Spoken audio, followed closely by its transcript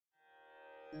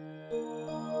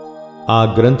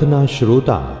આ ગ્રંથના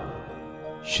શ્રોતા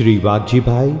શ્રી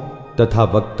વાઘજીભાઈ તથા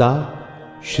વક્તા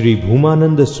શ્રી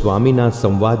ભૂમાનંદ સ્વામીના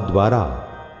સંવાદ દ્વારા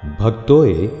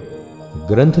ભક્તોએ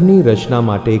ગ્રંથની રચના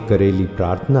માટે કરેલી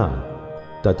પ્રાર્થના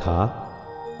તથા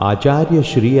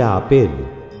આચાર્યશ્રીએ આપેલ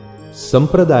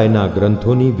સંપ્રદાયના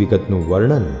ગ્રંથોની વિગતનું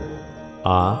વર્ણન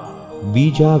આ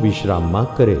બીજા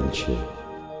વિશ્રામમાં કરેલ છે.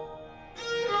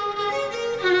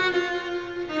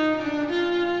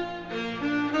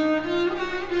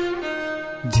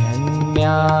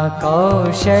 જન્મ્યા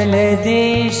કૌશલ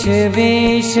દેશ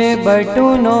વેશ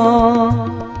બટુનો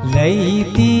લઈ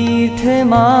તીર્થ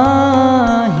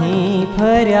માહી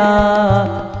ફર્યા.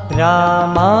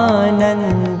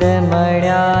 રામાનંદ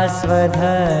મળ્યા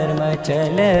સ્વધર્મ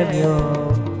ચલવ્યો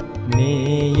ને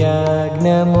યજ્ઞ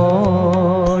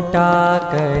મોટા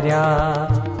કર્યા.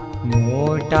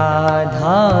 મોટા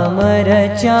ધામ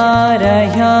રચ્યા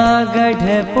રહ્યા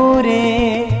ગઢપુરે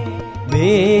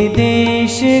બે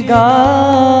દેશ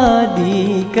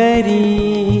ગાદી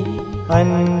કરી.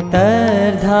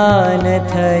 અંતર્ધાન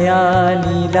થયા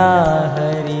લીલા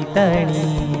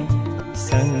હરિતણી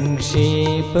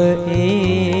સંક્ષેપ એ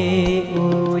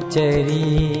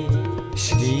ઉચરી.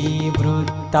 શ્રી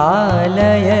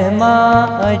વૃત્તાલયમાં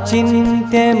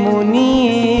અચિંત્ય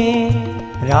મુનિએ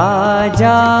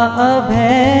રાજા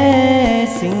અભય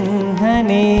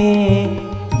સિંહને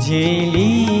જે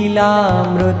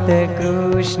લીલામૃત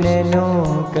કૃષ્ણનો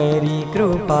કરી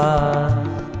કૃપા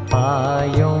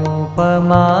પાયો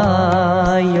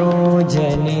પમાયો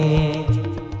જને.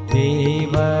 તે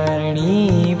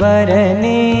વર્ણી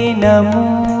વરને નમો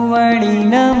વળી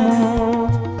નમો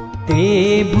તે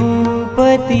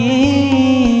ભૂપતિ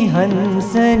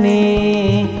હંસને.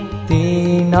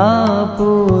 તેના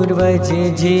પૂર્વજ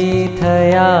જે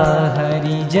થયા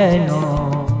હરિજનો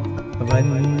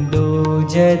વંદો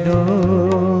જદો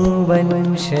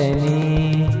વંશને.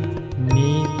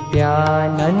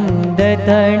 નિત્યાનંદ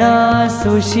તણા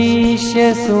સુશિષ્ય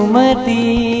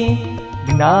સુમતી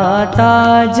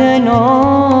જ્ઞાતા જનો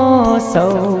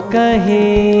સૌ કહે.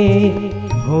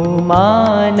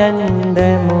 ભૂમાનંદ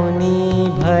મુનિ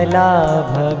ભલા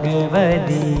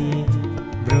ભગવદી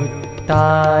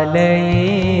વૃત્તાલયે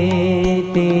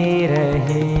તે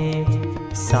રહે.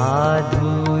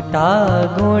 સાધુતા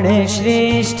ગુણ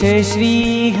શ્રેષ્ઠ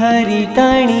શ્રી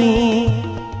હરિતણી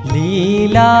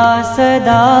લીલા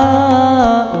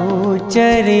સદા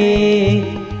ઉચ્ચરે.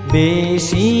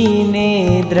 બેસીને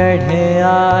દ્રઢ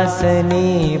આસને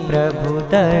પ્રભુ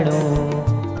તણો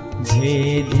જે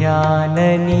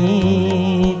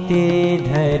ધ્યાનની તે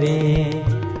ધરે.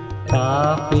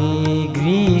 તાપે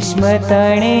ગ્રીષ્મ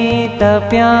તણે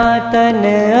તપ્યા તન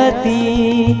અતિ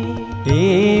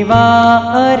એવા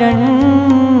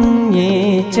અરણ્યે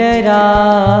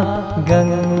ચરા.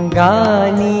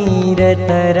 ગંગાની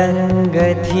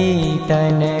તરંગથી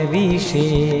તન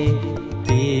વિશે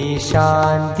તે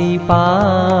શાંતિ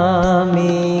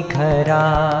પામે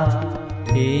ખરા.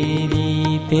 તે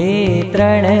રીતે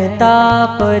ત્રણ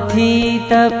તાપથી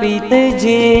તપિત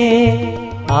જે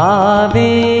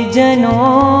આવે જનો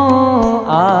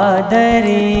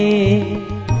આદરે.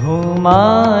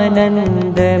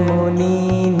 ભૂમાનંદ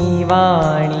મુનિની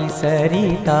વાણી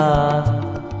સરિતા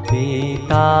તે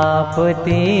તાપ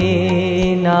તે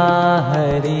ના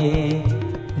હરે.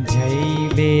 જય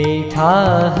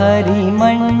બેઠા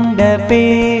હરિમંડપે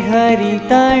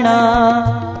હરિતણા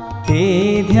તે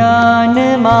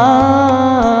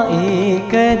ધ્યાનમાં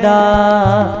એકદા.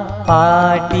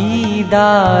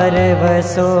 પાટીદાર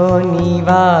વસો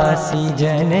નિવાસી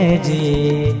જન જે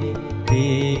તે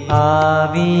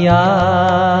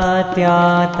આવ્યા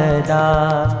ત્યાં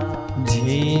તદા.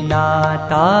 જેના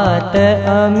તાત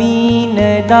અમીન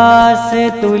દાસ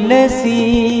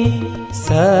તુલસી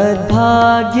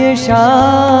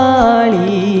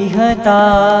સદભાગ્યશાળી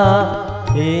હતા.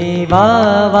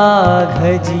 એવા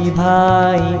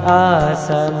વાઘજીભાઈ આ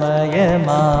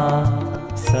સમયમાં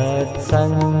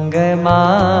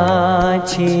સત્સંગમાં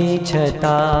છે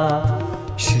છતાં.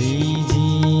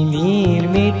 શ્રીજી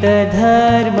નિર્મિત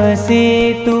ધર્મ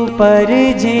સેતુ પર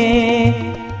જે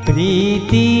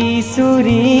પ્રીતિ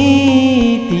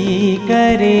સુરીતિ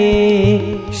કરે.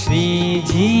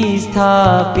 શ્રીજી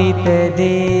સ્થાપિત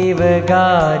દેવ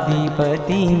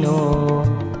ગાદીપતિનો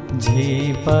જે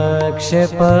પક્ષ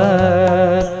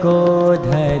પક્કો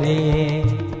ધરે.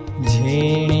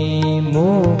 જેણે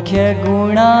મુખ્ય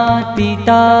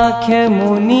ગુણાતીતાખ્ય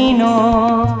મુનિનો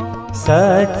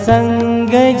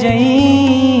સત્સંગ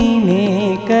જઈને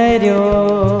કર્યો.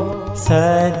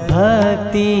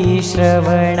 સદ્ભક્તિ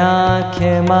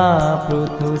શ્રવણાખ્યમાં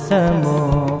પૃથુ સમો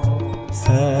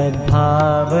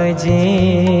સદ્ભાવ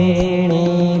જેણે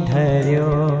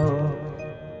ધર્યો.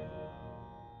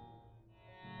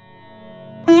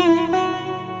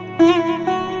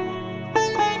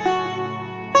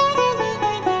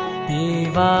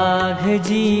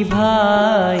 वाघजी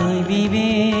भाई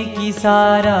विवेकी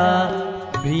सारा,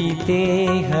 प्रीते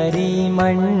हरि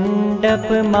मंडप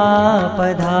मां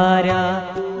पधार्या।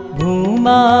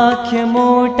 भूमाख्य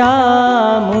मोटा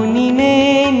मुनि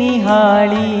ने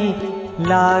निहाळी,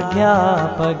 लाग्या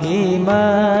पगे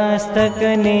मस्तक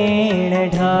नेण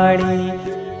ढाळी।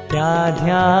 त्या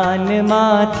ध्यान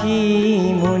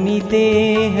माथी मुनि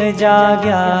तेह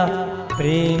जाग्या,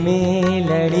 प्रेमे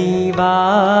लड़ी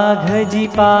वाघजी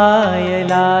पाय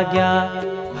लाग्या।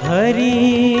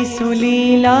 हरि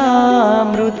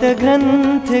सुलीलामृत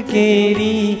ग्रंथ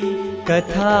केरी,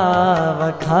 कथा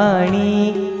वखाणी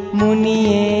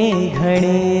मुनिए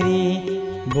घणेरी।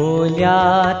 बोल्या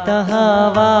तहा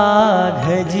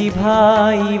वाघजी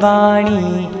भाई वाणी,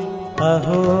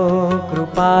 अहो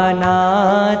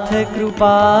कृपानाथ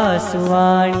कृपा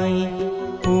सुवाणी।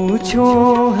 पूछो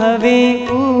हवे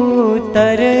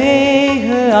उत्तर एह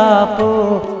आपो,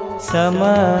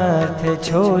 समर्थ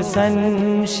छो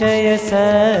संशय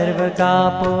सर्व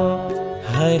कापो।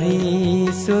 हरि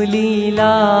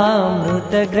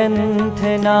सुलीलामृत ग्रंथ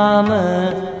नाम,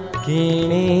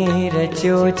 केणे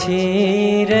रच्यो छे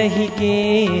रही के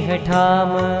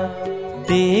हठाम।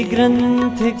 ते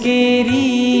ग्रंथ केरी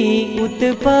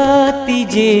उत्पत्ति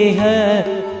जेह,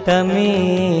 तमे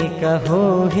कहो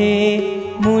हे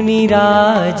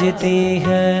मुनिराज तेह।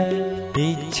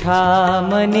 इच्छा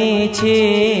मने छे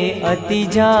अति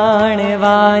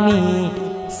जाणवानी,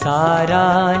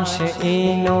 सारांश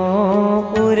एनो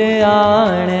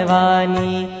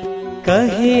पुराणवानी।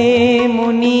 कहे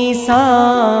मुनि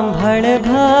सांभळ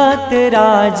भक्त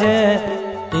राज, ए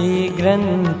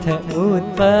ग्रंथ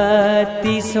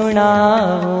उत्पत्ति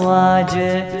सुनावुं आज।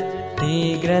 ते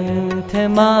ग्रंथ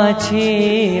मां छे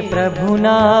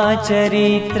प्रभुना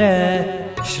चरित्र,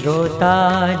 श्रोता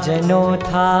जनो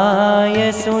थाय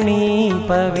सुनी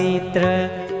पवित्र।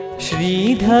 श्री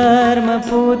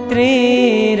धर्मपुत्रे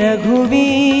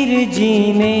रघुवीर जी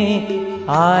ने,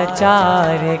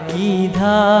 आचार्य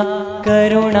कीधा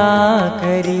करुणा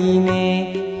करीने।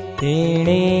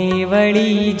 तेणे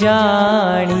वळी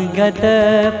जाणी गत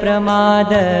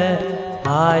प्रमाद,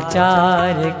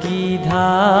 आचार्य कीधा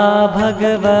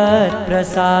भगवत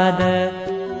प्रसाद।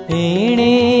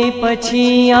 तेणे पछी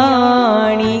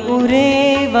आणी उरे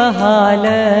वहाल,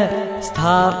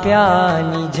 स्थाप्या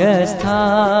निज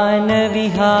स्थान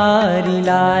विहारी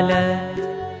लाल।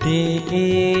 ते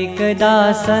एकदा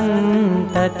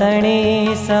संत तणे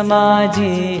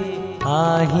समाजे,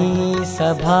 आही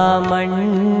सभा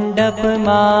मंडप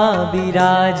मां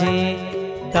बिराजे।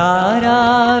 तारा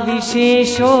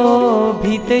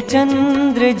विशेषोभित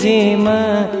चंद्र जेम,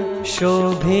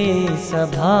 शोभे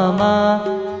सभा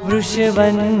मां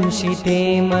वृषवंशी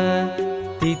तेम।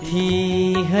 तिथि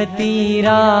हती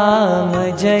राम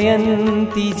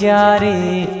जयंती ज्यारे,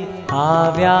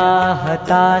 आव्या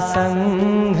हता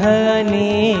संघ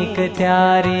अनेक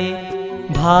त्यारे।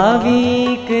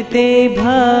 भाविक ते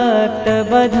भक्त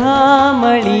बधा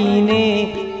मळीने,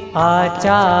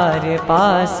 आचार्य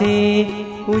पासे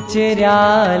उचर्या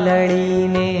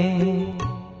लळीने।